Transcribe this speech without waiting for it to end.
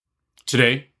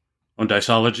Today on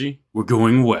Diceology, we're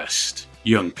going west,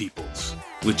 young peoples,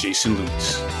 with Jason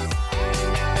Lutes.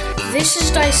 This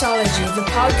is Diceology, the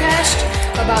podcast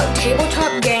about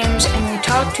tabletop games, and we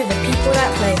talk to the people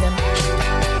that play them.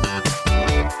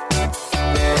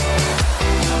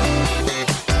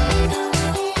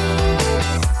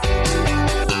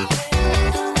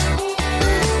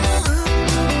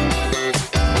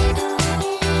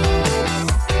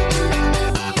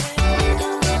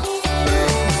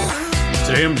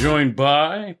 Today I'm joined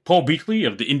by Paul Beakley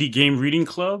of the Indie Game Reading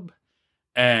Club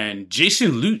and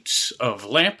Jason Lutes of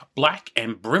Lamp, Black,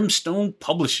 and Brimstone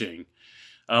Publishing.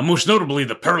 Most notably,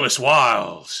 The Perilous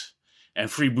Wilds and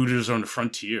Freebooters on the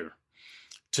Frontier.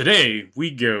 Today,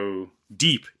 we go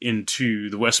deep into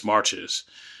the West Marches.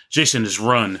 Jason has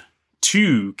run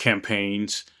 2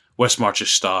 campaigns, West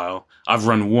Marches style. I've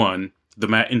run one,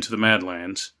 Into the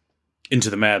Madlands.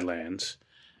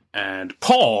 And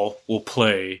Paul will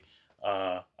play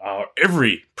our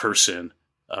every person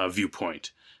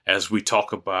viewpoint as we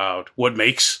talk about what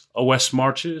makes a West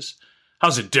Marches,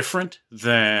 how's it different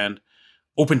than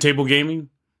open table gaming,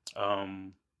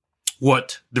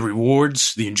 what the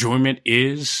rewards, the enjoyment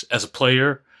is as a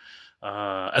player,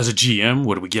 as a GM,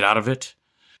 what do we get out of it?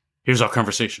 Here's our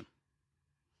conversation.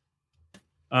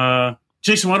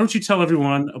 Jason, why don't you tell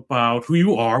everyone about who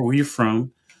you are, where you're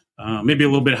from, maybe a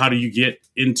little bit how do you get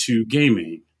into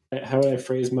gaming? How would I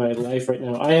phrase my life right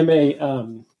now? I am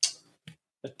a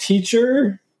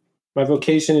teacher. My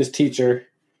vocation is teacher.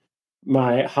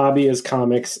 My hobby is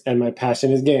comics, and my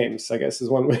passion is games, I guess is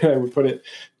one way I would put it.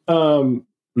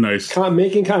 Nice.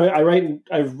 Making comics.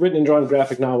 I've written and drawn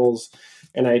graphic novels,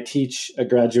 and I teach an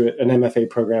MFA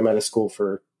program at a school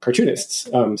for cartoonists.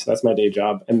 So that's my day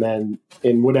job. And then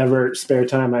in whatever spare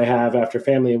time I have after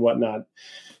family and whatnot,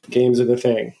 games are the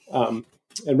thing.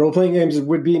 And role-playing games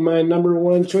would be my number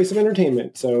one choice of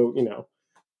entertainment. So, if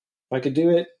I could do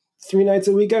it 3 nights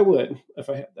a week, I would, if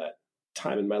I had that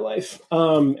time in my life.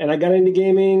 And I got into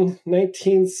gaming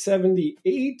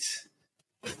 1978,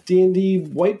 D&D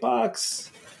white box.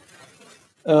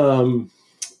 I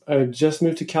just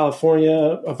moved to California.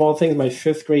 Of all things, my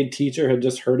 5th grade teacher had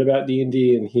just heard about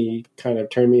D&D, and he kind of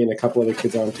turned me and a couple other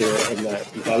kids onto it, and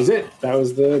that was it.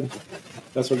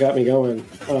 That's what got me going.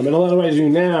 And a lot of what I do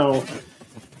now,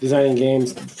 designing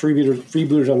games,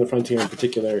 Freebooters on the Frontier in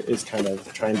particular, is kind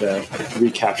of trying to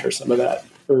recapture some of that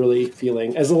early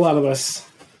feeling, as a lot of us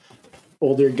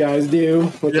older guys do.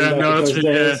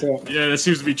 That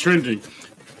seems to be trending.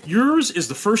 Yours is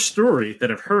the first story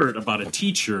that I've heard about a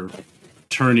teacher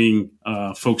turning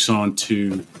folks on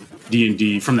to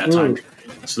D&D from that time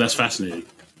period. So that's fascinating.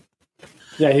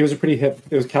 Yeah, he was a pretty hip.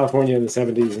 It was California in the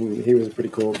 70s, and he was pretty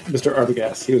cool. Mr.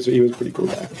 Arbogast, he was a pretty cool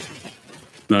guy.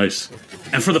 Nice.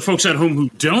 And for the folks at home who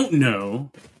don't know,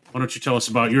 why don't you tell us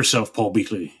about yourself, Paul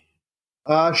Beakley?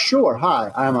 Sure.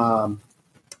 Hi, I'm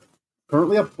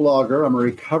currently a blogger. I'm a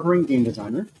recovering game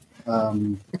designer.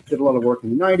 Did a lot of work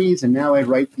in the 90s, and now I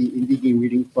write the Indie Game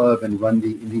Reading Club and run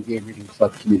the Indie Game Reading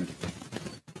Club community.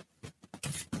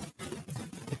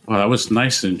 Wow, that was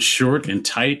nice and short and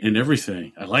tight and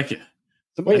everything. I like it.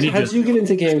 Wait, how did you get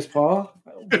into games, Paul?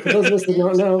 For those of us that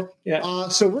don't know. Yeah.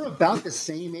 So we're about the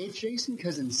same age, Jason,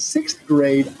 because in 6th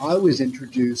grade, I was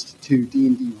introduced to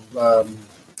D&D, I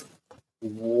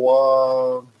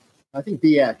think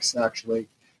BX, actually.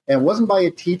 And it wasn't by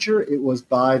a teacher, it was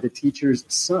by the teacher's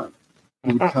son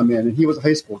who would come in, and he was a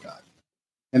high school guy.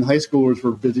 And high schoolers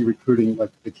were busy recruiting,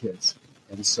 the kids.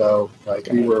 And so,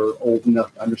 we were old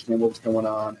enough to understand what was going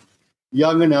on,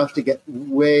 young enough to get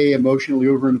way emotionally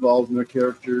over-involved in their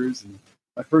characters. And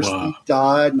my first thief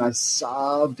died, and I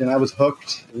sobbed, and I was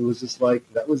hooked. It was just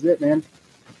that was it, man.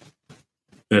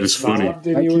 That is funny.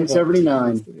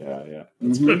 1979. Yeah.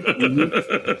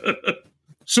 Mm-hmm.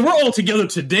 So we're all together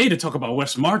today to talk about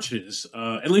West Marches.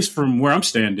 At least from where I'm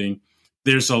standing,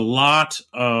 there's a lot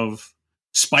of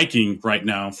spiking right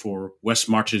now for West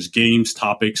Marches games,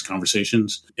 topics,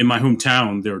 conversations. In my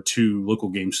hometown, there are 2 local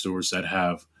game stores that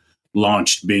have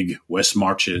launched big West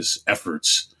Marches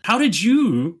efforts. How did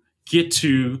you get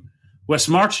to West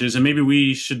Marches? And maybe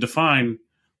we should define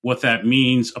what that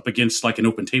means up against an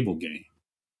open table game.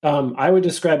 I would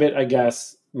describe it, I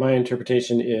guess, my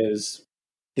interpretation is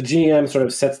the GM sort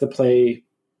of sets the play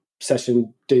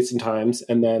session dates and times,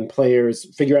 and then players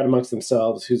figure out amongst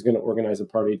themselves who's going to organize a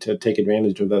party to take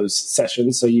advantage of those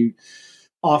sessions. So you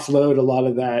offload a lot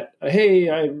of that. Hey,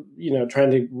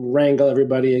 trying to wrangle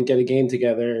everybody and get a game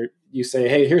together. You say,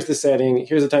 hey, here's the setting.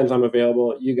 Here's the times I'm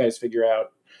available. You guys figure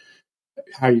out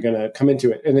how you're going to come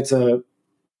into it. And it's a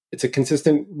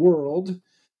consistent world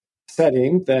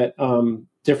setting that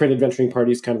different adventuring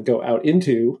parties kind of go out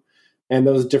into. And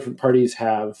those different parties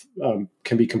have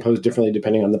can be composed differently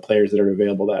depending on the players that are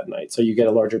available that night. So you get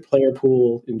a larger player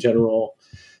pool in general,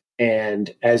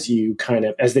 and as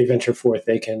they venture forth,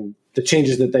 the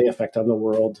changes that they affect on the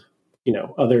world,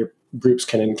 other groups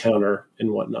can encounter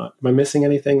and whatnot. Am I missing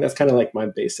anything? That's kind of like my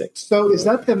basics. So is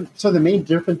that the main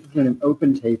difference between an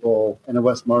open table and a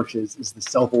West Marches is the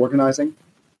self-organizing,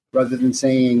 rather than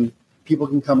saying people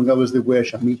can come and go as they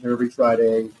wish. I meet here every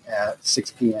Friday at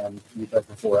 6 p.m. meet there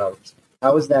for 4 hours.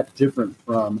 How is that different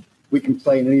from we can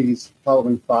play in any of these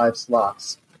following 5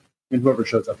 slots and whoever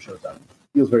shows up, shows up?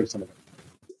 Feels very similar.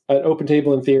 An open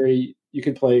table, in theory, you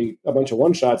could play a bunch of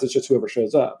one-shots. It's just whoever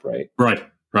shows up, right? Right.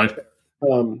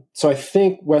 So I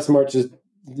think West Marches,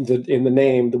 in the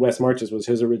name, the West Marches was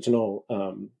his original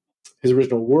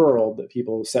world that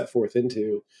people set forth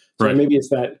into. So right. Maybe it's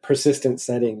that persistent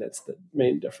setting that's the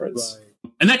main difference.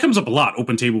 Right. And that comes up a lot,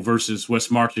 open table versus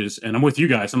West Marches. And I'm with you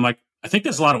guys. I'm like, I think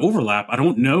there's a lot of overlap. I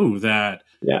don't know that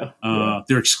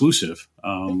they're exclusive.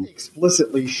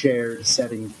 Explicitly shared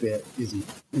setting fit is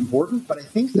important, but I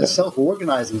think the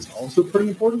self-organizing is also pretty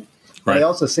important. Right. I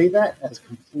also say that as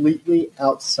completely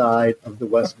outside of the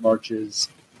West Marches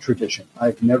tradition.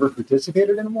 I've never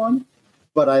participated in one,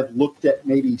 but I've looked at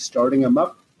maybe starting them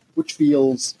up, which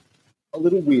feels a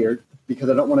little weird because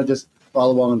I don't want to just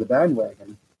follow along on the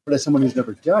bandwagon. But as someone who's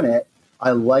never done it,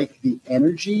 I like the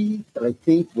energy that I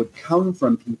think would come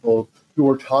from people who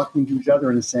are talking to each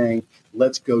other and saying,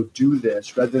 let's go do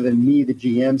this, rather than me, the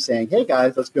GM, saying, hey,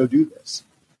 guys, let's go do this.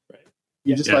 Right.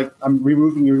 You're just like, you're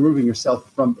removing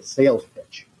yourself from the sales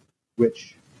pitch,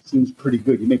 which seems pretty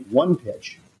good. You make one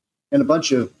pitch and a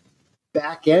bunch of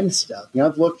back-end stuff.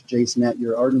 I've looked, Jason, at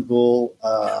your Ardenville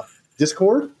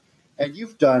Discord, and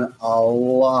you've done a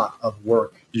lot of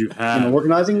work. You have.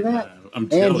 Organizing that.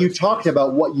 And you talked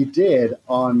about what you did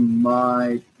on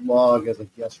my blog as a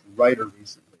guest writer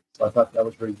recently. So I thought that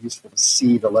was very useful to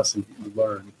see the lessons that you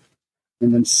learned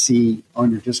and then see on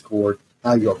your Discord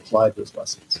how you applied those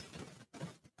lessons.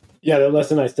 Yeah, the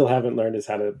lesson I still haven't learned is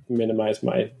how to minimize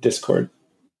my Discord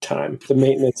time. The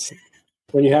maintenance,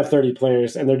 when you have 30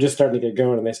 players and they're just starting to get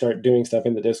going and they start doing stuff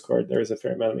in the Discord, there is a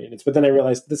fair amount of maintenance. But then I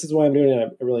realized this is why I'm doing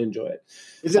it. I really enjoy it.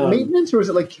 Is it maintenance or is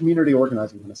it like community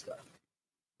organizing kind of stuff?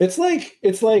 It's like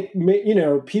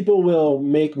people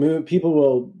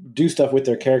will do stuff with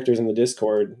their characters in the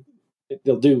Discord.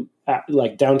 They'll do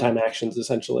like downtime actions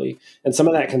essentially, and some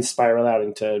of that can spiral out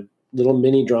into little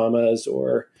mini dramas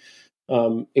or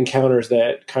encounters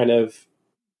that kind of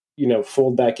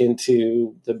fold back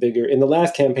into the bigger. In the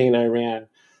last campaign I ran,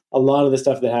 a lot of the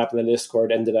stuff that happened in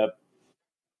Discord ended up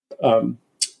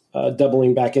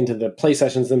doubling back into the play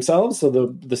sessions themselves. So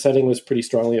the setting was pretty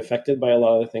strongly affected by a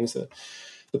lot of the things that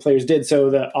the players did.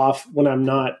 So when I'm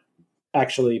not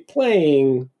actually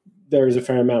playing, there's a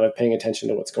fair amount of paying attention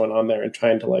to what's going on there and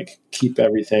trying to keep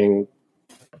everything,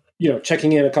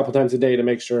 checking in a couple times a day to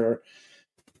make sure,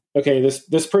 okay,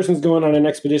 this person's going on an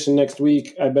expedition next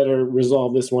week. I better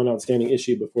resolve this one outstanding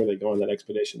issue before they go on that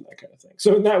expedition, that kind of thing.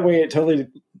 So in that way, it totally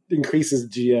increases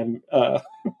GM.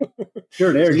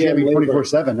 Sure, they're GMing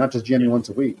 24/7, not just GMing once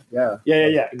a week. Yeah,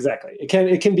 exactly. It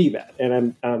can be that,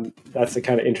 and that's the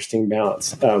kind of interesting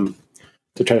balance to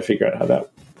try to figure out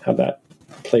how that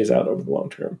plays out over the long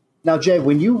term. Now, Jay,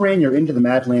 when you ran your Into the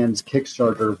Madlands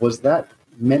Kickstarter, was that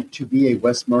meant to be a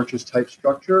West Marches type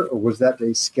structure, or was that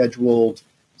a scheduled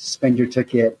spend your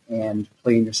ticket and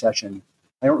play in your session?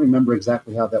 I don't remember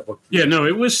exactly how that worked. Yeah, no,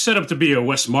 it was set up to be a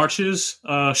West Marches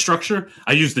structure.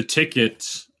 I used the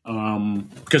tickets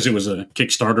because it was a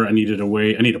Kickstarter. I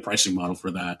need a pricing model for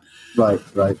that. Right.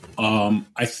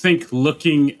 I think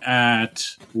looking at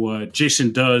what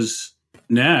Jason does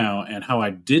now and how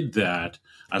I did that,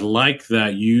 I like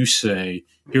that you say,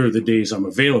 here are the days I'm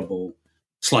available,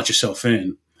 slot yourself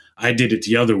in. I did it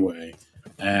the other way.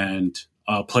 And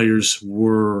players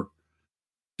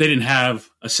they didn't have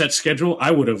a set schedule.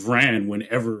 I would have ran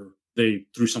whenever they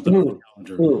threw something on the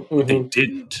calendar. Mm-hmm. They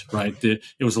didn't, right? It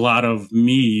was a lot of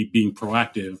me being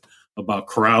proactive about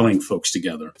corralling folks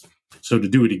together. So to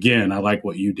do it again, I like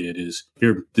what you did is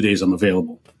here are the days I'm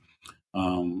available.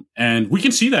 And we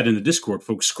can see that in the Discord,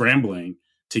 folks scrambling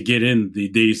to get in the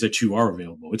days that you are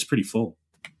available. It's pretty full.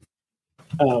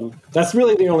 That's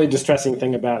really the only distressing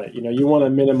thing about it. You want to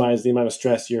minimize the amount of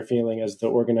stress you're feeling as the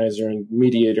organizer and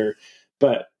mediator,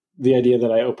 but the idea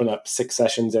that I open up 6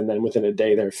 sessions and then within a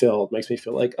day they're filled makes me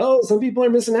feel like, oh, some people are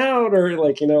missing out, or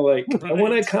right. I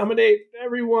want to accommodate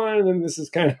everyone, and this is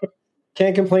kind of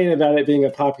can't complain about it being a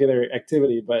popular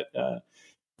activity, but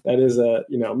that is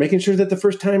making sure that the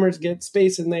first timers get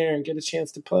space in there and get a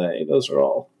chance to play. Those are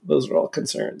all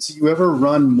concerns. Do you ever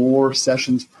run more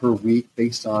sessions per week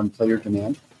based on player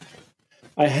demand?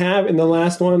 I have in the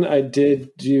last one. I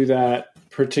did do that,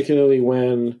 particularly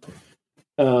when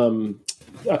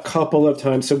a couple of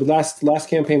times. So the last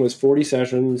campaign was 40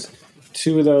 sessions.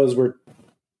 Two of those were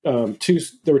there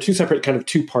were two separate kind of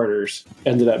two-parters,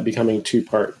 ended up becoming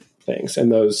two-part things,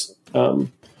 and those took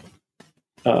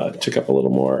up a little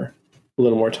more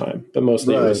time, but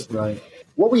mostly it was right.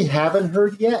 What we haven't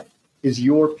heard yet is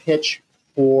your pitch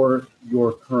for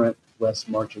your current West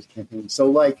Marches campaign. So,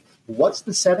 like, what's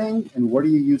the setting, and what are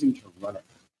you using to run it?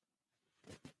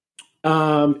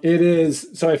 It is.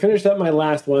 So I finished up my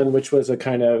last one, which was a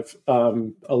kind of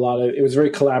it was a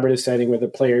very collaborative setting where the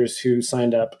players who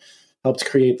signed up helped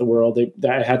create the world.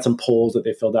 I had some polls that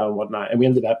they filled out and whatnot, and we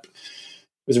ended up. It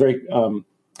was a very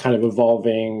kind of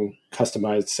evolving,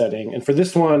 customized setting. And for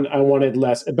this one, I wanted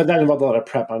less, but that involved a lot of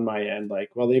prep on my end. Like,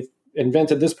 well, they've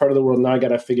invented this part of the world. Now I got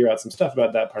to figure out some stuff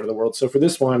about that part of the world. So for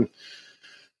this one,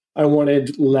 I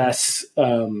wanted less,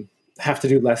 have to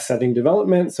do less setting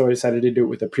development. So I decided to do it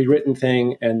with a pre-written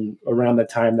thing. And around the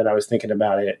time that I was thinking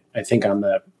about it, I think on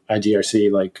the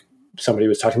IGRC, like somebody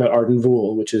was talking about Arden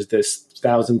Vool, which is this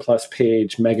 1,000+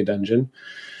 page mega dungeon.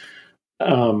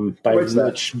 By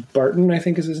Rich Barton, I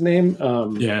think is his name.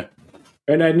 Yeah.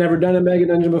 And I'd never done a mega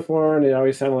dungeon before, and it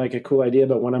always sounded like a cool idea,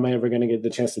 but when am I ever going to get the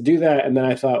chance to do that? And then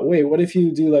I thought, wait, what if you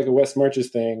do like a West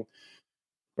Marches thing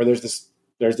where there's this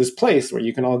place where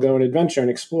you can all go and adventure and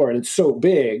explore, and it's so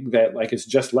big that like it's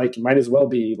just like it might as well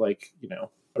be like, you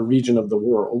know, a region of the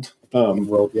world.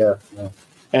 Yeah.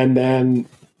 And then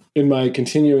in my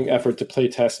continuing effort to play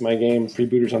test my game,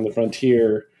 Freebooters on the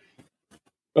Frontier,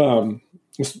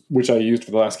 which I used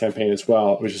for the last campaign as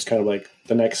well, which is kind of like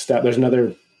the next step. There's a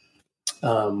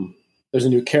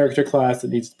new character class that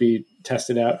needs to be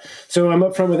tested out. So I'm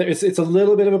up front with it. It's a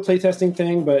little bit of a playtesting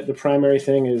thing, but the primary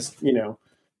thing is, you know,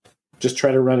 just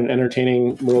try to run an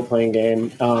entertaining role-playing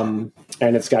game.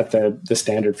 And it's got the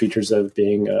standard features of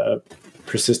being a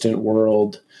persistent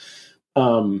world.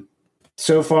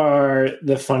 So far,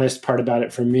 the funnest part about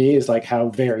it for me is like how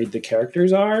varied the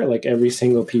characters are. Like every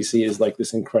single PC is like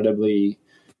this incredibly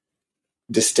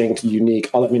distinct,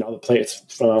 unique. All the players,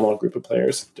 it's a phenomenal group of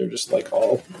players. They're just like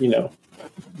all, you know,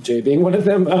 Jay being one of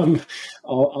them,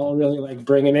 all really like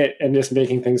bringing it and just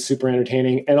making things super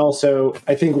entertaining. And also,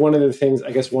 I think one of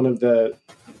the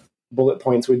bullet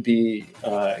points would be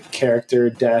character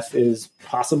death is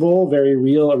possible, a very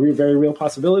real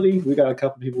possibility. We got a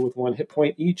couple people with 1 hit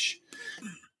point each.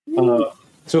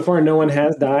 So far, no one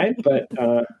has died, but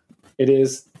it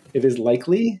is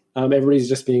likely. Everybody's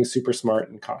just being super smart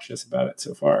and cautious about it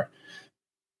so far.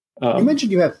 You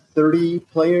mentioned you have 30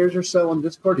 players or so on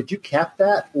Discord. Did you cap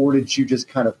that, or did you just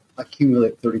kind of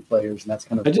accumulate 30 players, and that's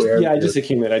kind of I just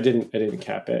accumulated. I didn't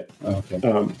cap it. Oh,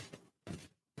 okay.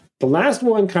 The last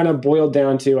one kind of boiled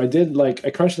down to I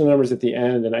crunched the numbers at the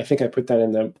end, and I think I put that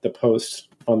in the post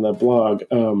on the blog.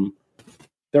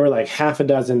 There were like half a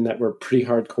dozen that were pretty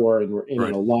hardcore and were in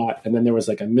it a lot, and then there was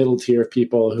like a middle tier of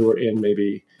people who were in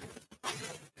maybe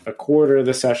a quarter of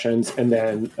the sessions, and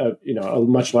then a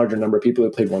much larger number of people who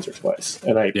played once or twice.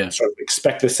 And I sort of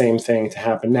expect the same thing to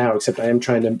happen now, except I am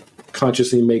trying to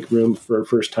consciously make room for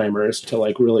first timers to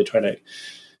like really try to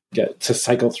get to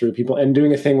cycle through people, and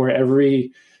doing a thing where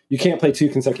you can't play 2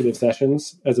 consecutive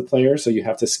sessions as a player, so you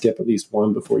have to skip at least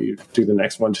one before you do the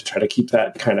next one to try to keep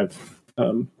that kind of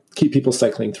keep people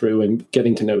cycling through and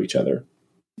getting to know each other.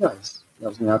 Nice. I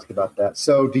was going to ask about that.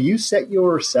 So do you set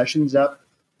your sessions up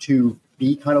to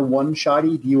be kind of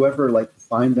one-shotty? Do you ever like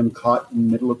find them caught in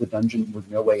the middle of the dungeon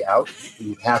with no way out, and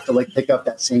you have to like pick up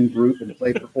that same group and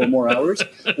play for 4 more hours?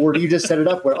 Or do you just set it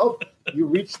up where, you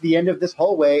reach the end of this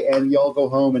hallway and you all go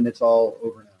home and it's all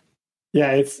over now?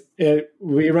 Yeah,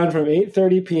 we run from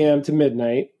 8:30 p.m. to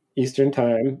midnight Eastern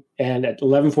time, and at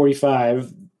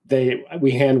 11:45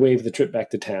 we hand wave the trip back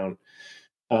to town.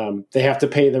 They have to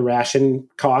pay the ration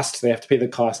cost. They have to pay the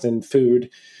cost in food.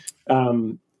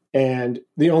 And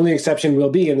the only exception will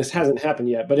be, and this hasn't happened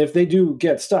yet, but if they do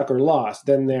get stuck or lost,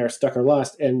 then they're stuck or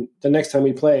lost. And the next time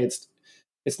we play,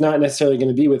 it's not necessarily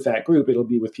going to be with that group. It'll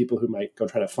be with people who might go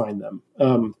try to find them.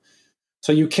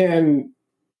 So you can,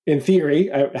 in theory,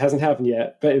 it hasn't happened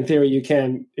yet, but in theory it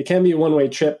can be a one-way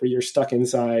trip where you're stuck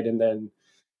inside, and then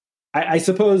I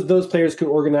suppose those players could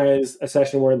organize a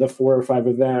session where the 4 or 5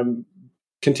 of them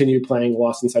continue playing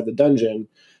Lost Inside the Dungeon,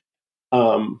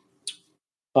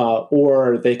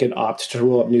 or they could opt to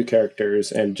roll up new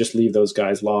characters and just leave those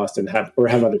guys lost and have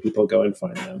other people go and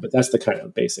find them. But that's the kind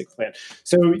of basic plan.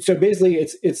 So basically,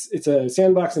 it's a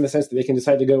sandbox in the sense that they can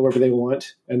decide to go wherever they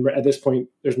want. And at this point,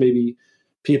 there's maybe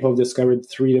people have discovered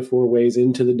 3 to 4 ways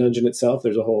into the dungeon itself.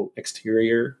 There's a whole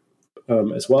exterior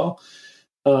as well.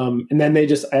 And then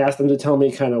I asked them to tell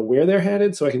me kind of where they're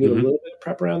headed so I can do a Mm-hmm. little bit of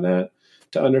prep around that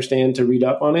to understand, to read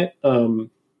up on it.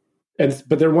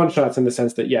 But they're one shots in the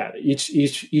sense that,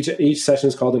 each session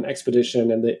is called an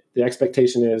expedition, and the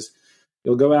expectation is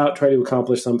you'll go out, try to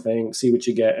accomplish something, see what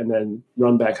you get, and then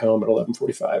run back home at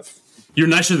 11:45. You're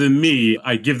nicer than me.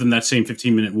 I give them that same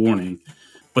 15-minute warning,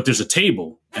 but there's a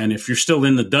table. And if you're still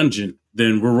in the dungeon,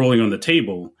 then we're rolling on the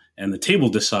table, and the table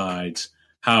decides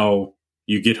how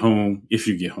you get home if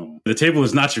you get home. The table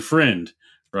is not your friend,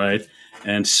 right?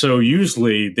 And so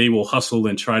usually they will hustle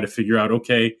and try to figure out,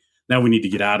 okay, now we need to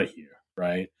get out of here,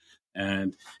 right?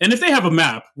 And if they have a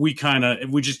map, we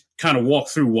just kind of walk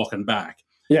through walking back.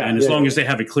 Yeah. And as long as they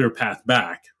have a clear path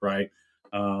back, right,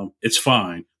 it's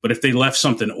fine. But if they left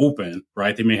something open,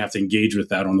 right, they may have to engage with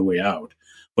that on the way out.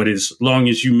 But as long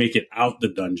as you make it out the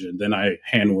dungeon, then I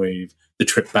hand wave the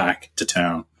trip back to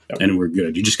town, and we're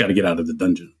good. You just got to get out of the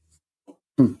dungeon.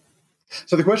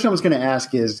 So the question I was going to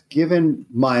ask is, given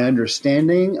my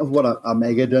understanding of what a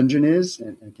mega dungeon is,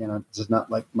 and again, this is not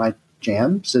like my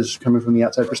jam, this is coming from the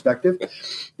outside perspective,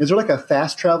 is there like a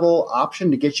fast travel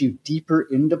option to get you deeper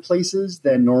into places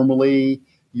than normally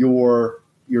your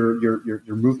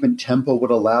movement tempo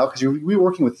would allow? Because we're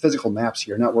working with physical maps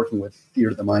here, not working with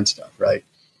theater of the mind stuff, right?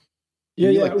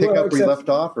 Can you pick up where you left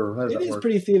off, or how does that work? It is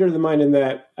pretty theater of the mind in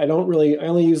that I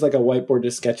only use like a whiteboard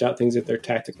to sketch out things if they're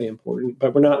tactically important,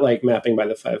 but we're not like mapping by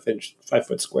the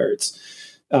 5-foot square. It's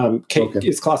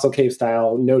It's colossal cave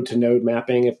style node to node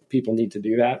mapping if people need to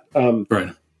do that.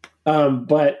 Right.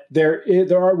 But there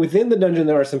are within the dungeon,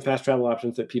 there are some fast travel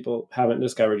options that people haven't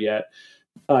discovered yet.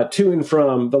 To and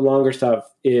from the longer stuff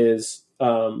is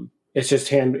it's just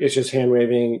hand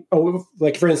waving. Oh,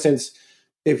 like for instance,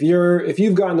 if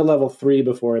you've gotten to level 3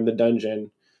 before in the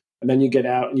dungeon, and then you get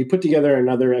out and you put together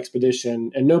another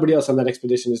expedition, and nobody else on that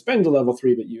expedition has been to level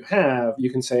 3, but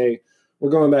you can say, we're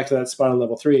going back to that spot on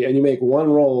level 3, and you make one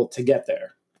roll to get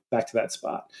there, back to that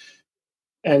spot.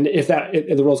 And if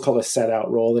the roll is called a set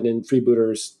out roll, and in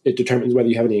freebooters, it determines whether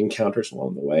you have any encounters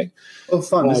along the way. Oh,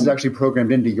 fun. This is actually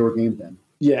programmed into your game then.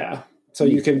 Yeah. So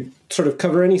you can sort of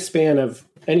cover any span of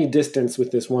any distance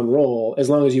with this one roll, as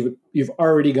long as you've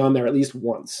already gone there at least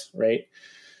once, right?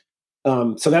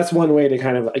 So that's one way to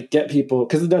kind of get people,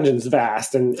 because the dungeon's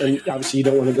vast, and obviously you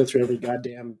don't want to go through every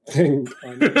goddamn thing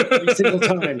every single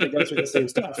time to go through the same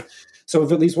stuff. So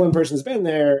if at least one person's been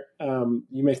there,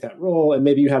 you make that roll, and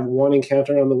maybe you have one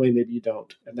encounter on the way, maybe you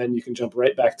don't, and then you can jump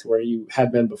right back to where you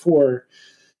had been before.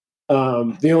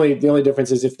 The only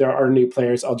difference is if there are new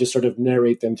players, I'll just sort of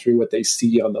narrate them through what they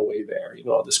see on the way there.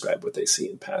 I'll describe what they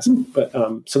see in passing. But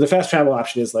so the fast travel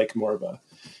option is like more of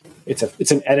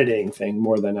it's an editing thing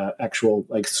more than an actual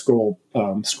like scroll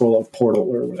of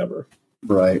portal or whatever.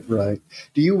 Right.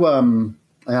 Do you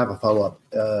I have a follow up.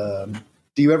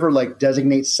 Do you ever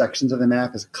designate sections of the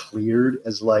map as cleared,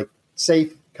 as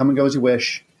safe, come and go as you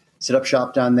wish, set up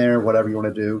shop down there, whatever you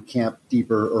want to do, camp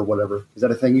deeper or whatever? Is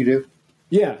that a thing you do?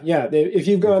 Yeah. If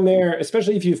you've gone there,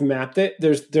 especially if you've mapped it,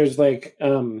 there's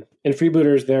in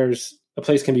freebooters, there's a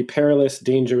place can be perilous,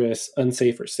 dangerous,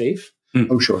 unsafe, or safe.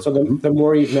 Oh, sure. So the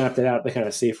more you've mapped it out, the kind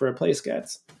of safer a place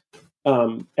gets.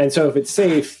 And so if it's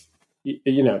safe,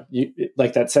 you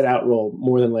like that set out roll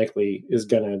more than likely is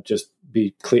going to just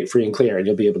be free and clear, and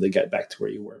you'll be able to get back to where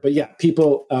you were. But yeah,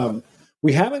 people,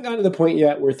 we haven't gotten to the point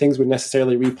yet where things would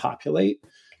necessarily repopulate.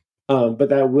 But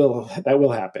that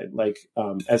will happen.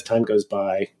 As time goes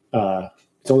by,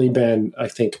 it's only been, I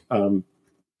think, 10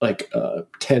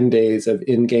 days of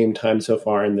in-game time so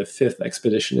far, and the 5th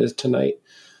expedition is tonight.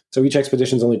 So each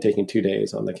expedition is only taking 2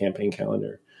 days on the campaign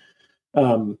calendar.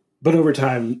 But over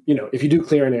time, if you do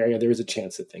clear an area, there is a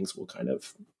chance that things will kind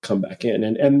of come back in,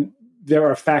 and there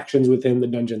are factions within the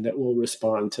dungeon that will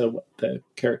respond to what the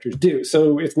characters do.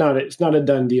 So it's not a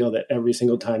done deal that every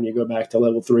single time you go back to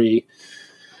level 3.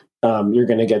 You're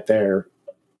going to get there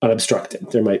unobstructed.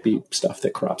 There might be stuff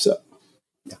that crops up.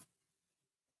 Yeah.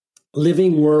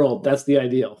 Living world, that's the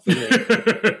ideal for me.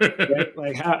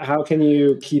 Right? How can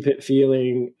you keep it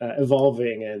feeling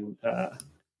evolving and I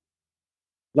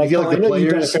know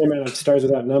you've done a fair amount of Stars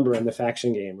Without Number in the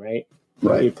faction game, right?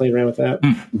 Right. You played around with that.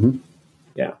 Mm-hmm.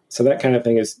 Yeah. So that kind of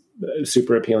thing is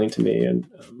super appealing to me, and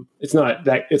it's not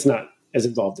as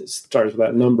involved as Stars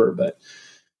Without Number, but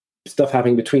stuff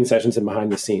happening between sessions and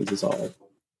behind the scenes is all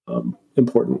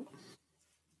important.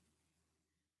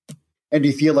 And do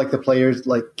you feel like the players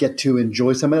get to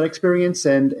enjoy some of that experience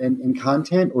and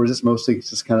content, or is this mostly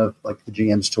just kind of like the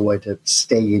GM's toy to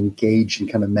stay engaged and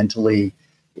kind of mentally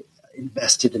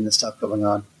invested in the stuff going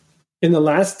on? In the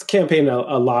last campaign,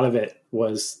 a lot of it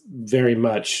was very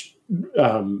much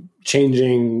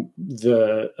changing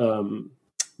the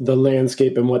the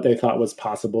landscape and what they thought was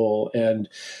possible, and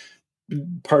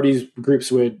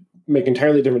groups would make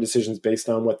entirely different decisions based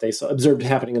on what they observed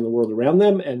happening in the world around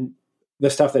them, and the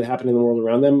stuff that happened in the world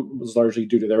around them was largely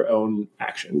due to their own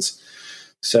actions.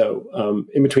 So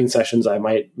in between sessions, I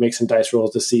might make some dice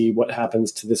rolls to see what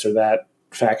happens to this or that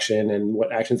faction and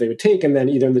what actions they would take, and then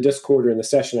either in the Discord or in the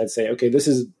session, I'd say, okay, this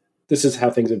is how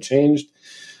things have changed,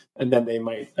 and then they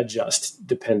might adjust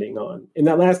depending on. In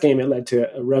that last game, it led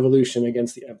to a revolution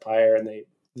against the Empire, and the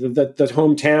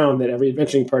hometown that every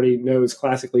adventuring party knows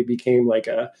classically became like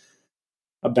a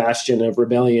bastion of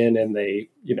rebellion, and they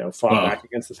fought back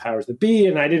against the powers that be.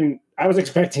 And I was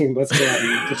expecting, let's go out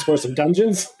and explore some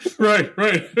dungeons. Right.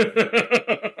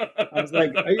 I was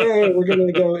like, yeah, we're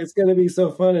gonna go. It's gonna be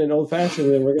so fun and old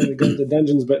fashioned, and we're gonna go to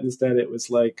dungeons. But instead, it was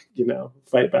like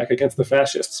fight back against the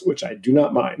fascists, which I do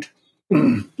not mind.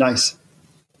 Nice.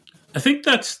 I think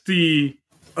that's the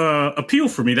appeal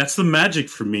for me. That's the magic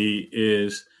for me,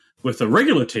 is with a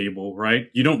regular table, right?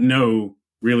 You don't know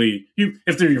really,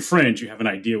 if they're your friends, you have an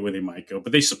idea where they might go,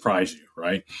 but they surprise you,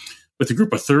 right? With a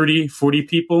group of 30, 40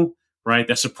 people, right?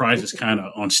 That surprise is kind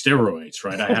of on steroids,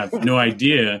 right? I have no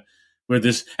idea where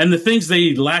this, and the things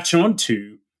they latch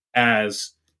onto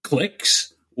as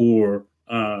cliques or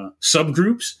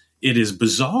subgroups, it is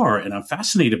bizarre, and I'm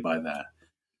fascinated by that.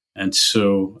 And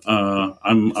so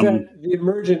the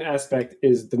emergent aspect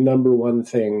is the number one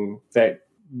thing that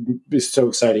is so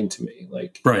exciting to me.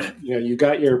 Like, right. You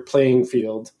got your playing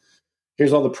field.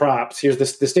 Here's all the props. Here's the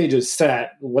stage is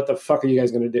set. What the fuck are you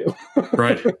guys going to do?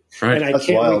 Right. And I That's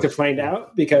can't wild. wait to find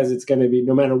out, because it's going to be,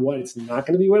 no matter what, it's not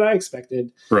going to be what I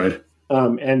expected. Right.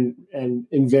 And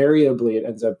invariably it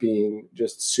ends up being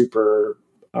just super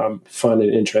fun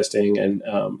and interesting. And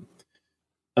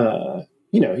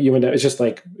you end up, it's just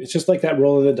like that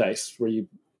roll of the dice where you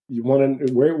want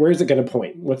to, where is it going to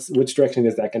point? Which direction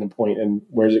is that going to point, and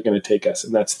where is it going to take us?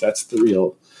 And that's the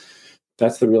real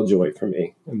joy for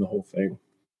me in the whole thing.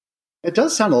 It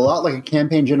does sound a lot like a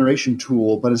campaign generation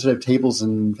tool, but instead of tables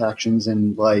and factions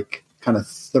and like kind of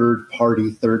third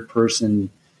person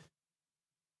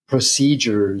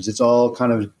procedures, it's all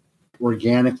kind of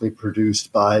organically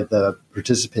produced by the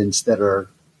participants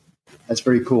that's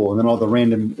very cool. And then all the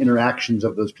random interactions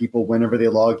of those people whenever they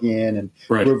log in, and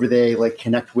whoever they like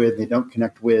connect with, they don't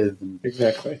connect with. And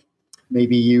Exactly.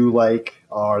 maybe you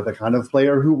are the kind of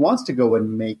player who wants to go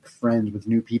and make friends with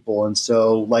new people. And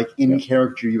so in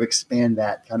character, you expand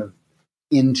that kind of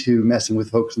into messing with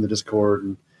folks in the Discord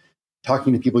and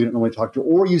talking to people you don't normally talk to,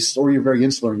 or you're very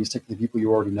insular and you stick to the people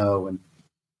you already know. And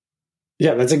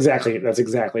yeah, that's exactly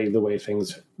the way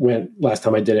things went last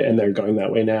time I did it, and they're going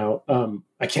that way now.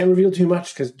 I can't reveal too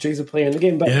much because Jay's a player in the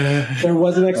game, but there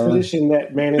was an expedition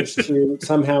that managed to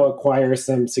somehow acquire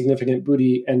some significant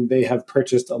booty, and they have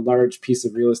purchased a large piece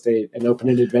of real estate and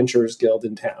opened an adventurers guild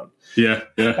in town. Yeah.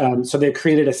 So they've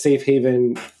created a safe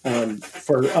haven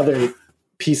for other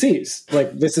PCs.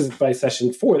 Like, this is by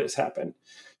session 4 this happened.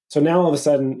 So now all of a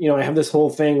sudden, I have this whole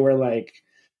thing where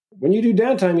when you do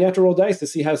downtime, you have to roll dice to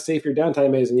see how safe your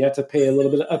downtime is, and you have to pay a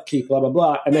little bit of upkeep, blah, blah,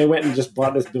 blah. And they went and just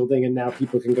bought this building, and now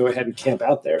people can go ahead and camp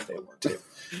out there if they want to.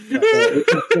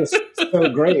 It's just so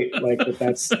great,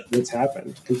 that's what's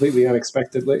happened completely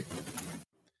unexpectedly,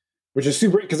 which is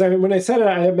super. Because when I said it,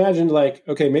 I imagined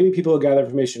okay, maybe people will gather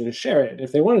information and share it.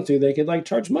 If they wanted to, they could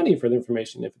charge money for the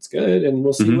information if it's good, and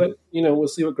we'll see we'll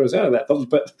see what grows out of that.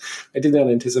 But I did not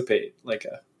anticipate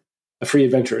a free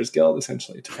adventurers guild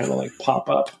essentially to kind of pop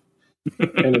up.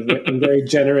 and very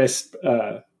generous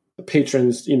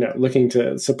patrons, looking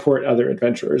to support other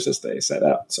adventurers as they set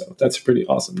out. So that's a pretty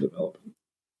awesome development.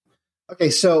 Okay,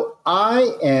 so I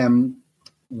am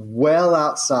well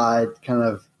outside kind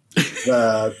of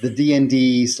the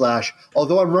D&D /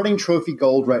 although I'm running Trophy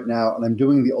Gold right now, and I'm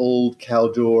doing the old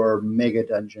Caldor mega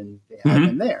dungeon they have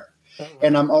in there.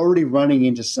 And I'm already running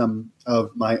into some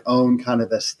of my own kind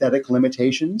of aesthetic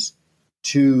limitations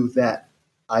to that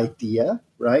idea,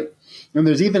 right? And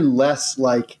there's even less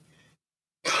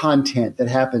content that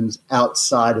happens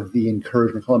outside of the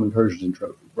incursion, call them incursions and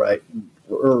trophy, right?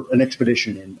 Or an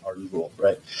expedition in Arden Rule,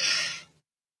 right?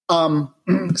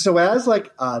 So as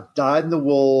a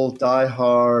dyed-in-the-wool,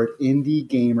 die-hard indie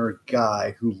gamer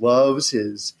guy who loves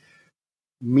his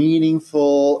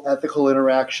meaningful ethical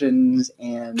interactions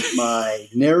and my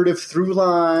narrative through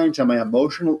lines and my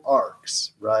emotional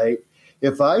arcs, right?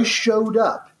 If I showed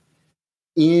up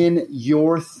in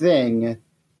your thing,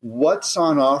 what's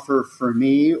on offer for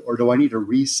me, or do I need to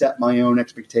reset my own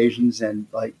expectations and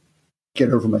get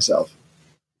over myself?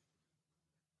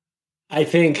 I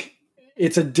think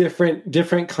it's a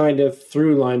different kind of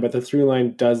through line, but the through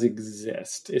line does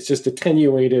exist. It's just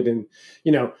attenuated, and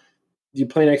you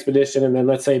play an expedition, and then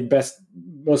let's say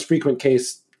most frequent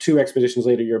case, 2 expeditions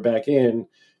later, you're back in,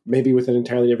 maybe with an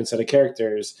entirely different set of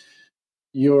characters.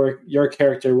 Your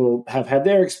character will have had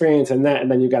their experience and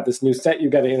then you've got this new set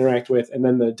you've got to interact with, and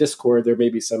then the Discord, there may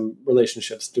be some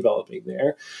relationships developing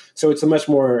there. So it's a much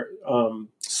more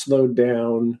slowed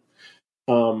down.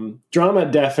 Drama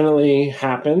definitely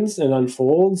happens and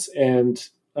unfolds, and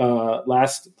the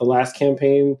last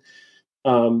campaign,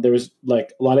 there was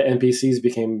like a lot of NPCs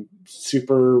became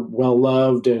super well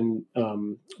loved, and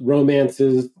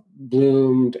romances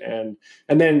bloomed, and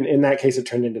then in that case it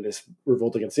turned into this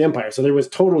revolt against the Empire. So there was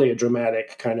totally a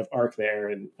dramatic kind of arc there,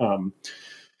 and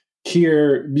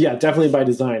here, definitely by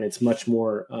design, it's much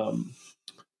more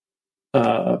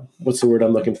what's the word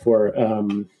I'm looking for,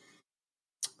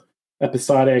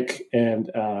 episodic,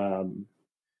 and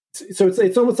so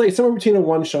it's almost like somewhere between a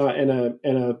one shot and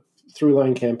a through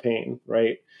line campaign,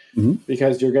 right? Mm-hmm.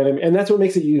 Because you're gonna, and that's what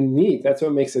makes it unique. That's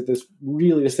what makes it this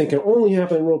thing can only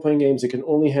happen in role playing games. It can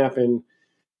only happen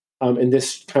in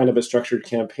this kind of a structured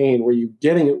campaign where you're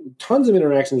getting tons of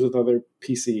interactions with other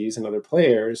PCs and other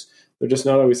players. They're just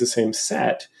not always the same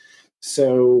set.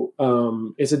 So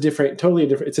it's a different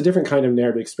kind of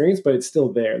narrative experience, but it's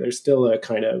still there. There's still a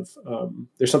kind of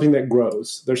there's something that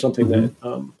grows. There's something that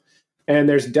and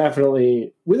there's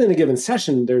definitely within a given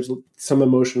session there's some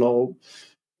emotional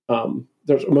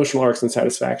there's emotional arcs and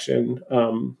satisfaction.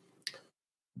 In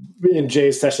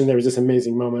Jay's session, there was this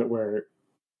amazing moment where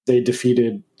they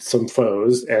defeated some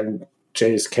foes, and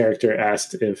Jay's character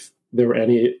asked if there were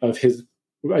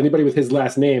anybody with his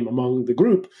last name among the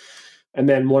group. And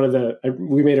then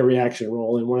we made a reaction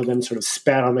roll, and one of them sort of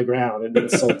spat on the ground and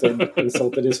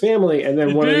insulted his family. And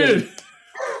then one of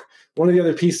the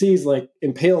other PCs like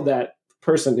impaled that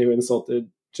person who insulted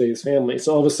Jay's family.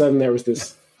 So all of a sudden there was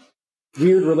this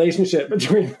weird relationship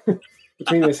between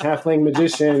this halfling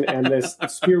magician and this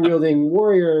spear wielding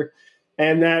warrior,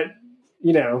 and that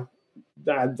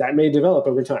that may develop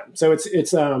over time. So it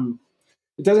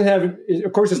doesn't have,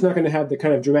 of course, it's not going to have the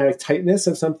kind of dramatic tightness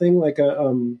of something like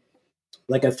a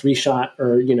 3-shot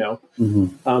or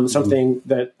something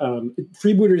that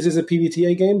Freebooters is a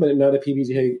PBTA game, but not a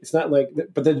PBTA. It's not like,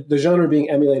 but the genre being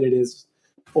emulated is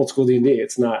old school D&D.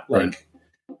 It's not like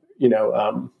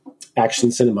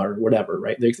action cinema or whatever,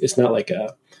 right? It's not like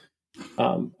a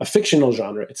fictional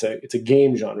genre. It's a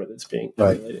game genre that's being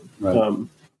emulated. Right.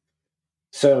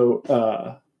 So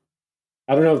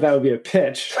I don't know if that would be a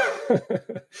pitch,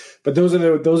 but those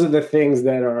are the things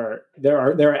that there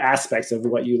are aspects of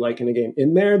what you like in a game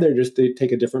in there. They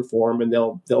take a different form, and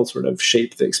they'll sort of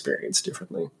shape the experience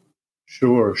differently.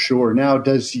 Sure. Now,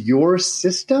 does your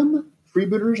system,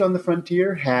 Freebooters on the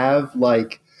Frontier, have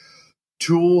like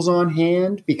tools on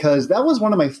hand? Because that was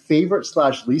one of my favorite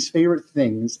 / least favorite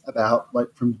things about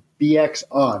like from BX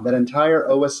on, that entire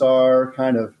OSR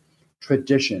kind of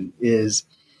tradition is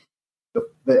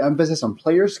the emphasis on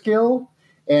player skill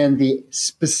and the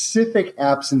specific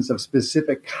absence of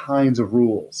specific kinds of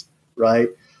rules, right?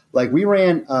 Like we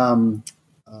ran Godbound,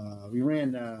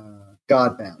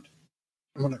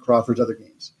 one of Crawford's other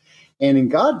games. And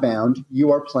in Godbound,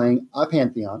 you are playing a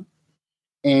Pantheon.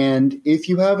 And if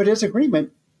you have a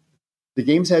disagreement, the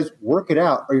game says, work it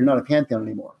out, or you're not a Pantheon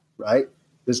anymore, right?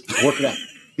 Just work it out.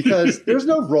 Because there's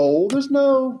no roll, there's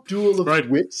no duel of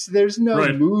wits, there's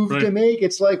no move to make.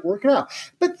 It's like, work it out.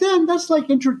 But then that's like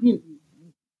introducing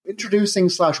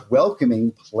 /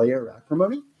 welcoming player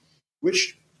acrimony,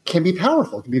 which can be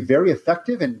powerful, can be very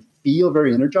effective and feel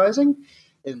very energizing,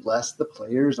 unless the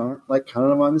players aren't like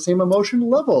kind of on the same emotional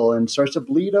level and starts to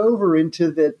bleed over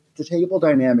into the table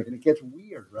dynamic, and it gets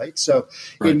weird, right? So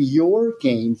in your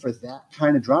game, for that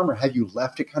kind of drama, have you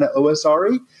left it kind of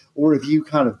OSR-y, or have you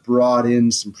kind of brought in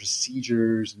some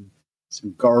procedures and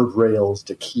some guardrails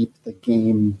to keep the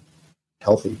game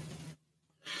healthy?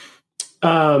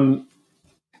 I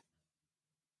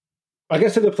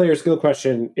guess to the player skill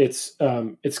question, it's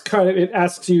kind of, it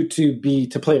asks you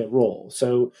to play a role.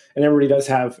 So, and everybody does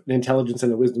have an intelligence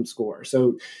and a wisdom score.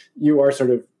 So you are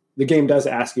sort of, the game does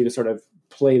ask you to sort of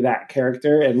play that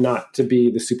character and not to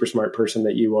be the super smart person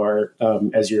that you are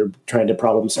as you're trying to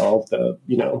problem solve the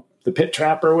pit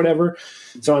trap or whatever.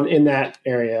 So in that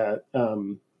area,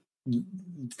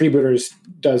 Freebooters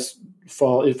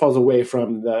falls away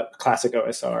from the classic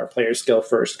OSR player skill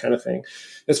first kind of thing.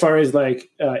 As far as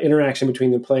like interaction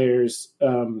between the players,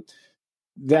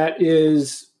 that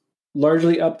is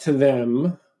largely up to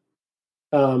them.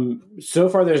 So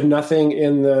far, there's nothing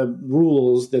in the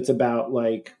rules that's about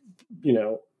like,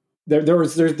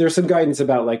 there's some guidance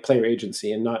about like player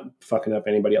agency and not fucking up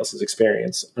anybody else's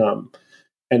experience.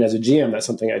 And as a GM, that's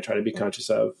something I try to be conscious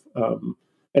of.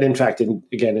 And in fact, in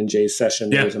Jay's session,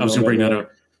 there was a I was going to bring that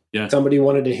up. Yeah. Somebody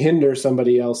wanted to hinder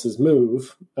somebody else's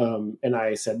move. And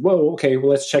I said, whoa, okay, well,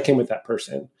 let's check in with that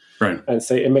person. Right.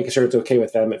 And making sure it's okay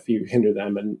with them if you hinder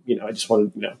them. And, I just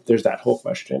wanted, there's that whole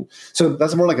question. So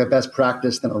that's more like a best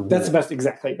practice than a rule. That's the best.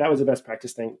 Exactly. That was the best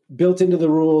practice thing. Built into the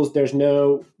rules, there's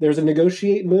a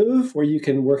negotiate move where you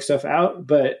can work stuff out,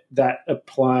 but that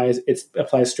applies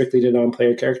strictly to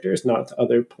non-player characters, not to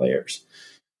other players.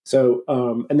 So,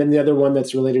 and then the other one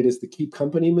that's related is the keep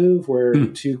company move, where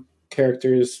two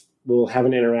characters will have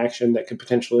an interaction that could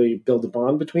potentially build a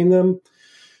bond between them.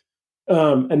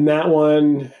 And that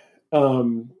one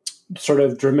sort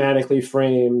of dramatically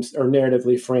frames or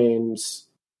narratively frames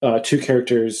two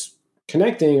characters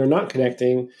connecting or not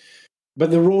connecting. But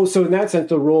the rule, so in that sense,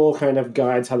 the role kind of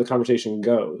guides how the conversation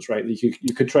goes, right?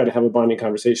 You could try to have a bonding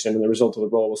conversation, and the result of the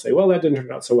role will say, well, that didn't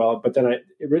turn out so well. But then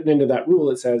written into that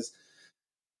rule, it says,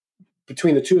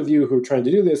 between the two of you who are trying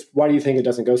to do this, why do you think it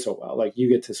doesn't go so well? Like, you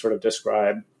get to sort of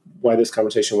describe why this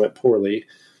conversation went poorly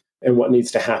and what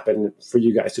needs to happen for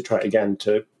you guys to try again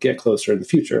to get closer in the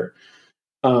future.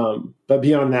 But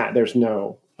beyond that, there's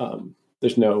no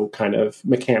kind of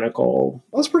mechanical.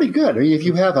 Well, that's pretty good. I mean, if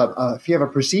you have a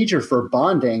procedure for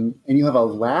bonding and you have a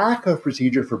lack of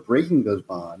procedure for breaking those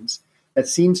bonds, that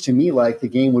seems to me like the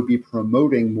game would be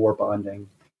promoting more bonding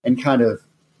and kind of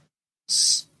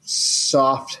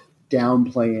soft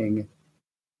downplaying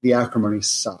the acrimony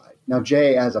side. Now,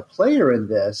 Jay, as a player in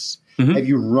this, have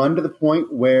you run to the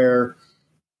point where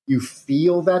you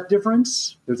feel that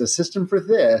difference? There's a system for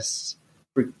this,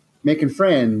 for making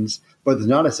friends, but there's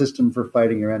not a system for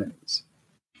fighting your enemies.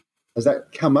 Does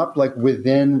that come up like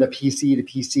within the PC to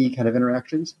PC kind of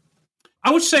interactions?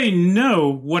 I would say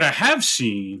no. What I have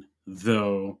seen,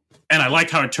 though, and I like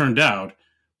how it turned out,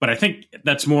 but I think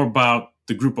that's more about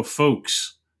the group of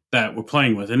folks that we're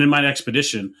playing with. And in my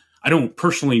expedition, I don't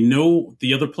personally know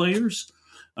the other players,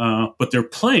 but they're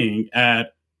playing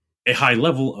at a high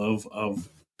level of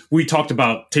we talked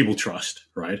about table trust,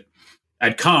 right?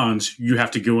 At cons, you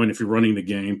have to go in, if you're running the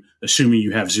game, assuming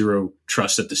you have zero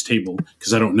trust at this table,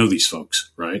 because I don't know these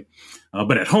folks, right?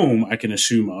 But at home, I can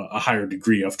assume a higher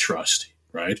degree of trust,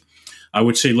 right? I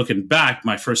would say, looking back,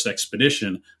 my first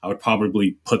expedition, I would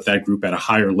probably put that group at a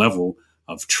higher level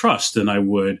of trust than I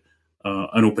would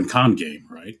an open con game,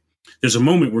 right? There's a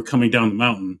moment we're coming down the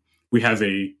mountain. We have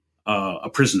a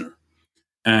prisoner,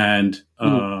 and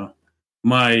the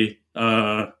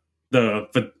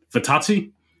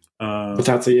Vatazzi.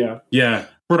 Vatazzi, yeah,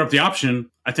 brought up the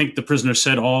option. I think the prisoner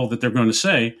said all that they're going to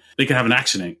say. They could have an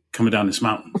accident coming down this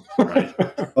mountain, right?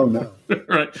 Oh no,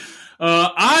 right.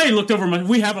 I looked over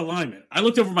we have alignment. I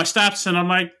looked over my stats and I'm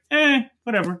like,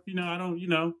 whatever. I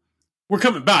don't. We're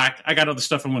coming back. I got other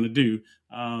stuff I want to do,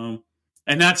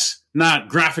 and that's not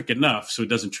graphic enough, so it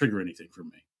doesn't trigger anything for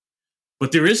me.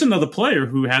 But there is another player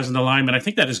who has an alignment. I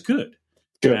think that is good.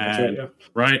 Good, and, that's right, yeah.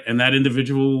 Right. And that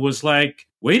individual was like,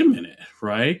 wait a minute,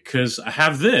 right? Because I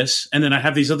have this, and then I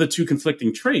have these other two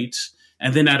conflicting traits.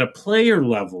 And then at a player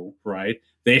level, right,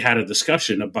 they had a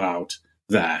discussion about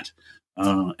that.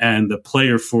 And the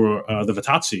player for the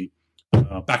Vatazzi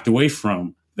backed away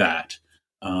from that.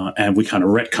 And we kind of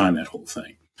retconned that whole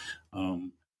thing.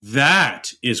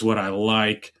 That is what I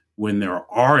like when there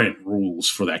aren't rules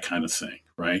for that kind of thing,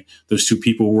 right? Those two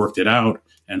people worked it out.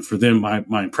 And for them,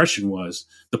 my impression was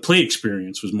the play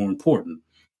experience was more important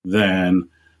than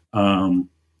trying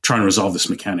to resolve this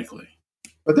mechanically.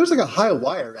 But there's like a high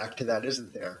wire act to that,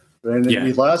 isn't there? And it Yeah.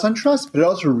 relies on trust, but it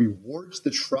also rewards the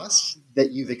trust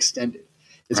that you've extended.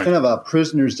 It's Right. kind of a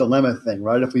prisoner's dilemma thing,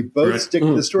 right? If we both stick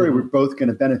to the story, we're both going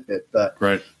to benefit. But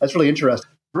that's really interesting.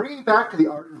 Bringing back to the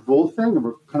art of role thing, and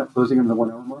we're kind of closing on the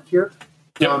 1 hour mark here.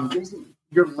 Yep. Jason,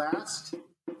 your last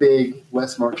big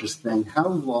West Marches thing, how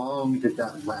long did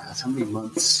that last? How many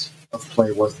months of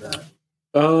play was that?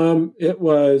 It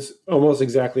was almost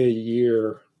exactly a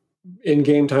year in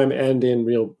game time and in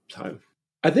real time.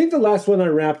 I think the last one I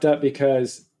wrapped up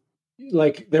because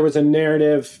there was a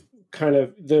narrative kind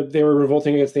of, they were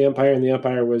revolting against the Empire, and the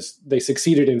Empire they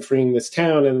succeeded in freeing this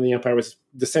town, and the Empire was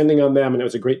descending on them, and it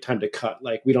was a great time to cut.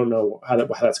 We don't know how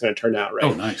that's going to turn out, right?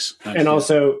 Oh, nice. And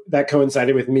also that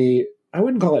coincided with me, I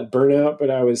wouldn't call it burnout, but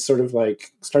I was sort of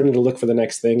starting to look for the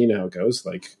next thing. You know how it goes.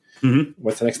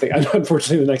 What's the next thing?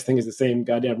 Unfortunately, the next thing is the same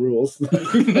goddamn rules.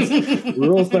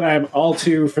 Rules that I'm all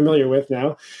too familiar with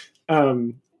now.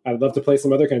 I'd love to play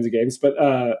some other kinds of games. But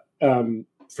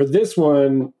for this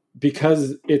one,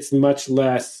 because it's much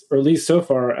less, or at least so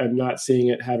far, I'm not seeing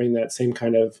it having that same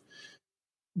kind of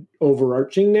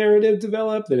overarching narrative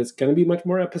develop, that it's going to be much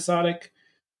more episodic.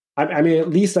 I mean, at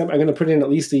least I'm going to put in at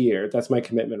least a year. That's my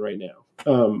commitment right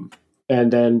now.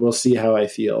 and then we'll see how I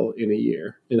feel in a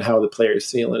year and how the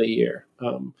players feel in a year.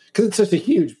 Because it's such a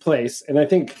huge place, and I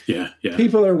think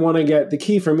people want to get, the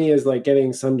key for me is like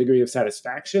getting some degree of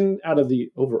satisfaction out of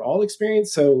the overall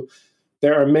experience. So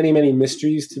there are many, many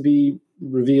mysteries to be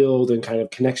revealed and kind of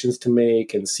connections to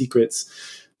make and secrets.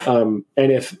 And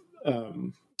if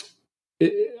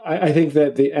I think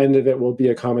that the end of it will be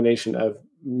a combination of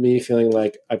me feeling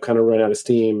like I've kind of run out of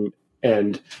steam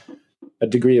and a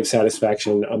degree of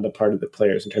satisfaction on the part of the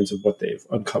players in terms of what they've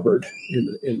uncovered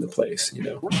in the place, you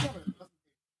know.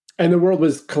 And the world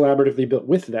was collaboratively built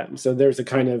with them. So there's a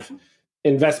kind of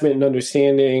investment and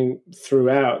understanding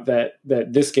throughout that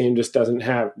this game just doesn't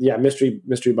have. Yeah,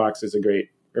 Mystery Box is a great,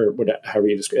 or however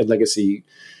you describe, a legacy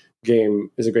game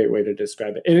is a great way to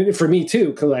describe it. And for me too,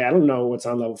 because I don't know what's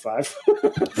on level 5.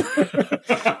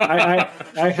 I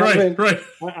haven't. Right.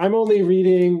 I'm only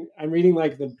reading. I'm reading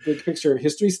like the big picture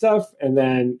history stuff, and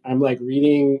then I'm like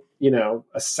reading, you know,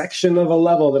 a section of a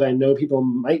level that I know people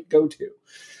might go to.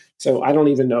 So I don't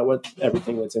even know what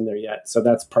everything that's in there yet. So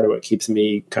that's part of what keeps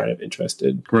me kind of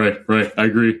interested. Right. I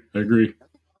agree.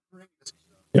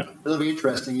 Yeah, it'll be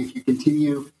interesting if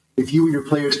you and your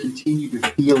players continue to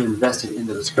feel invested in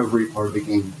the discovery part of the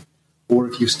game, or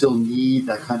if you still need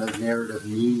that kind of narrative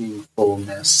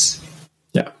meaningfulness.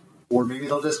 Yeah. Or maybe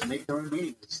they'll just make their own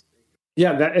meanings.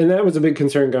 Yeah, that was a big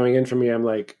concern going in for me. I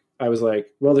was like,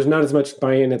 well, there's not as much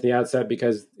buy-in at the outset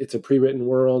because it's a pre-written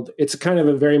world. It's kind of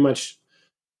a very much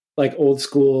like old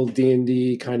school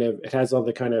D&D kind of. It has all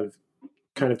the kind of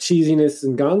cheesiness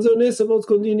and gonzo-ness of old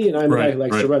school D&D, and I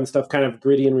like to run stuff kind of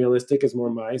gritty and realistic is more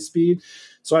my speed.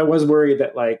 So I was worried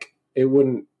that like it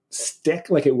wouldn't stick,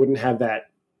 like it wouldn't have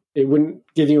that, it wouldn't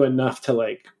give you enough to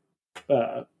like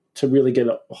to really get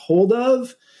a hold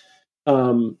of.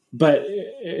 But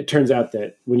it turns out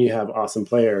that when you have awesome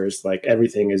players, like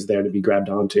everything is there to be grabbed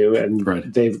onto,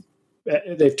 and they've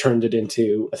turned it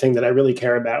into a thing that I really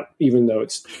care about, even though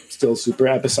it's still super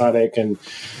episodic. And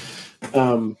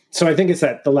so I think it's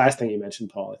that the last thing you mentioned,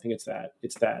 Paul. I think it's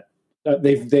that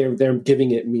they're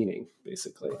giving it meaning,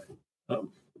 basically,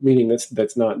 meaning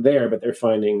that's not there, but they're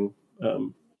finding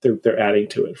they're adding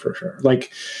to it for sure.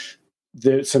 Like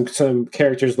some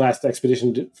characters last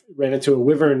expedition ran into a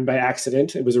wyvern by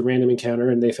accident. It was a random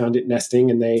encounter, and they found it nesting,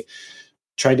 and they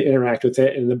tried to interact with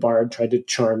it, and the bard tried to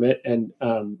charm it, and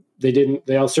they didn't.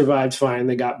 They all survived fine.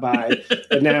 They got by.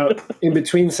 But now, in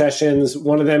between sessions,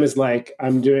 one of them is like, I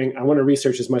want to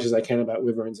research as much as I can about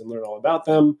wyverns and learn all about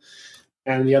them.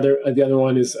 And the other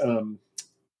one is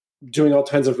doing all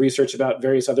kinds of research about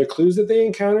various other clues that they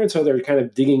encountered. So they're kind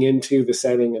of digging into the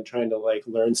setting and trying to like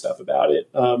learn stuff about it.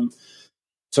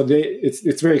 So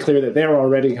it's very clear that they're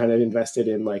already kind of invested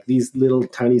in like these little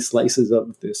tiny slices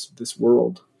of this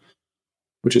world,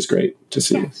 which is great to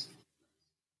see. Yes.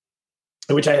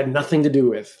 Which I had nothing to do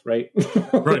with, right?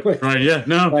 Right, yeah,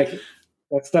 no. Like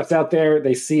that stuff's out there,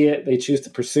 they see it, they choose to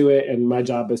pursue it, and my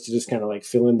job is to just kind of like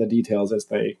fill in the details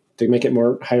to make it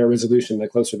more higher resolution the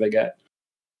closer they get.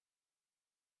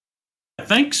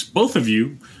 Thanks, both of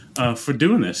you, for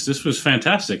doing this. This was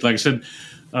fantastic. Like I said,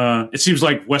 it seems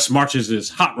like West Marches is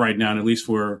hot right now, at least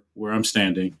where I'm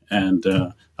standing, and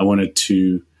I wanted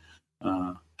to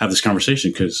have this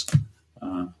conversation because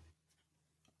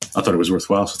I thought it was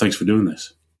worthwhile, so thanks for doing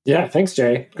this. Yeah, thanks,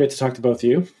 Jay. Great to talk to both of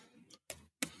you.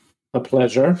 A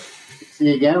pleasure. See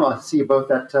you again. I'll see you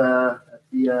both at the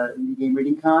Indie Game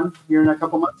Reading Con here in a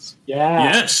couple months. Yeah.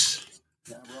 Yes.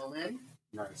 Well, man.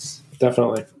 Nice.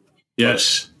 Definitely.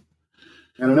 Yes.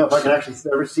 I don't know if I can actually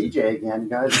ever see Jay again,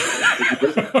 guys.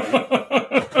 Just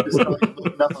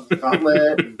enough on the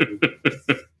gauntlet.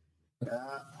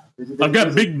 I've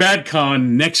got Big Bad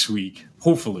Con next week,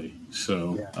 hopefully.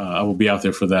 So I will be out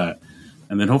there for that,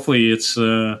 and then hopefully it's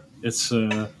all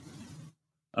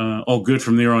good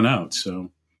from there on out. So,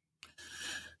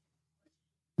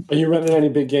 are you running any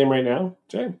big game right now,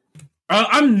 Jay?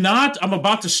 I'm not. I'm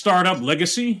about to start up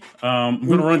Legacy. I'm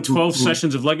going to run 12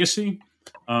 sessions of Legacy,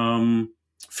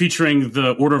 featuring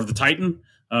the Order of the Titan,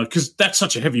 because that's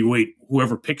such a heavyweight.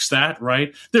 Whoever picks that,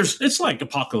 right? It's like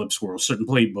Apocalypse World. Certain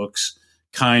playbooks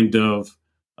kind of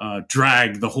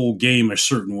drag the whole game a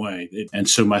certain way. And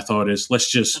so my thought is, let's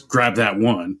just grab that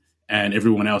one, and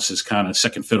everyone else is kind of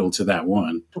second fiddle to that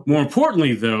one. More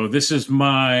importantly, though, this is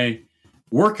my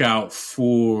workout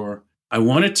for, I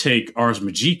want to take Ars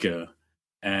Magica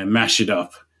and mash it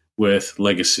up with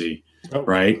Legacy,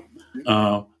 right?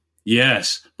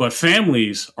 Yes, but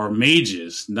families are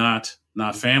mages, not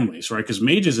families, right? Because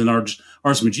mages in Ars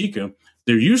Magica,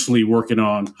 they're usually working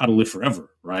on how to live forever,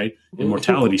 right?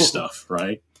 Immortality stuff,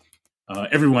 right?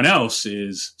 Everyone else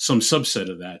is some subset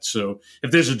of that. So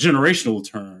if there's a generational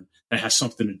turn, that has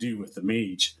something to do with the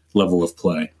mage level of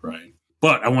play, right?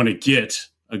 But I want to get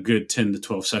a good 10 to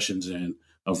 12 sessions in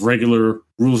of regular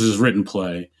rules as written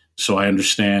play so I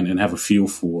understand and have a feel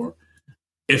for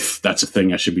if that's a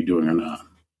thing I should be doing or not.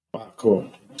 Wow,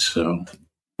 cool. So,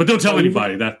 but don't tell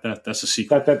anybody. That's a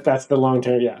secret. That's the long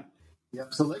term, yeah.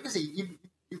 Yep. So Legacy,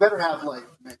 you better have like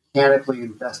mechanically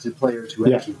invested players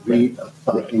who actually read the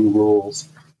fucking rules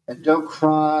and don't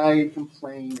cry and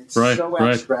complain. It's so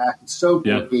abstract. It's so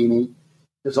board gamey.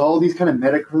 There's all these kind of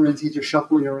meta currencies you're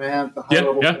shuffling around, the high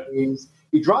level plays.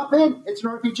 You drop in, it's an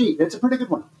RPG. It's a pretty good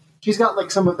one. She's got like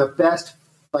some of the best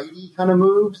fighty kind of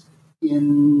moves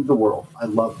in the world. I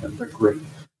love them. They're great.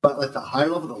 But like the high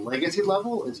level, the legacy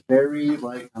level is very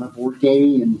like kind of board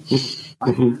gamey and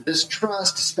I need this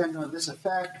trust to spend on this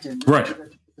effect and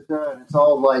and it's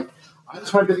all like I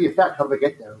just want to do the effect. How do I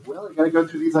get there? Well, you got to go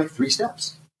through these like 3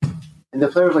 steps. And the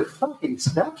player's like, "Fucking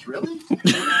steps, really?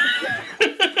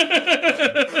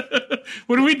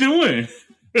 What are we doing?"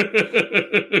 This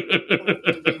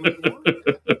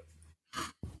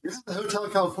is the Hotel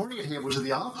California table, which is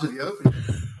the opposite of the opening.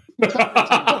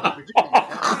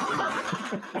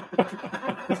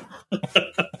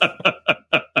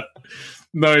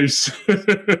 Nice.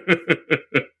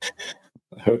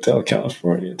 Hotel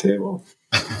California table.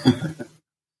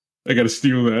 I got to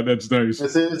steal that. That's nice.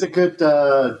 It's a good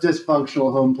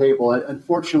dysfunctional home table.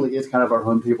 Unfortunately, it's kind of our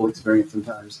home table experience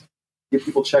sometimes. Get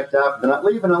people checked out, they're not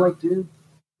leaving. I'm like, dude.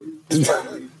 Does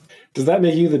that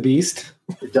make you the beast?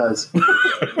 It does. Then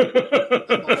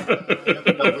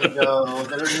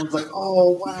everyone's like,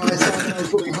 "Oh wow, I saw that I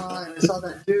was really high, and I saw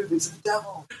that dude. It's the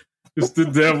devil." It's the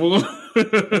devil.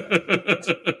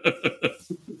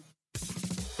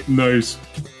 Nice.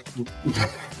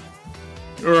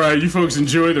 All right, you folks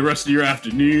enjoy the rest of your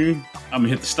afternoon. I'm gonna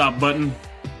hit the stop button.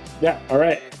 Yeah. All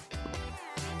right.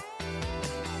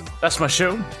 That's my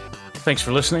show. Thanks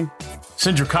for listening.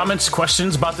 Send your comments,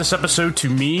 questions about this episode to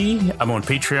me. I'm on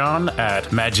Patreon at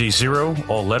MadJ0,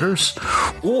 all letters,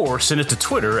 or send it to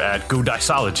Twitter at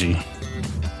GoDiceology.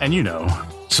 And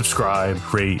subscribe,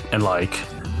 rate, and like.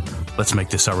 Let's make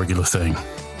this our regular thing.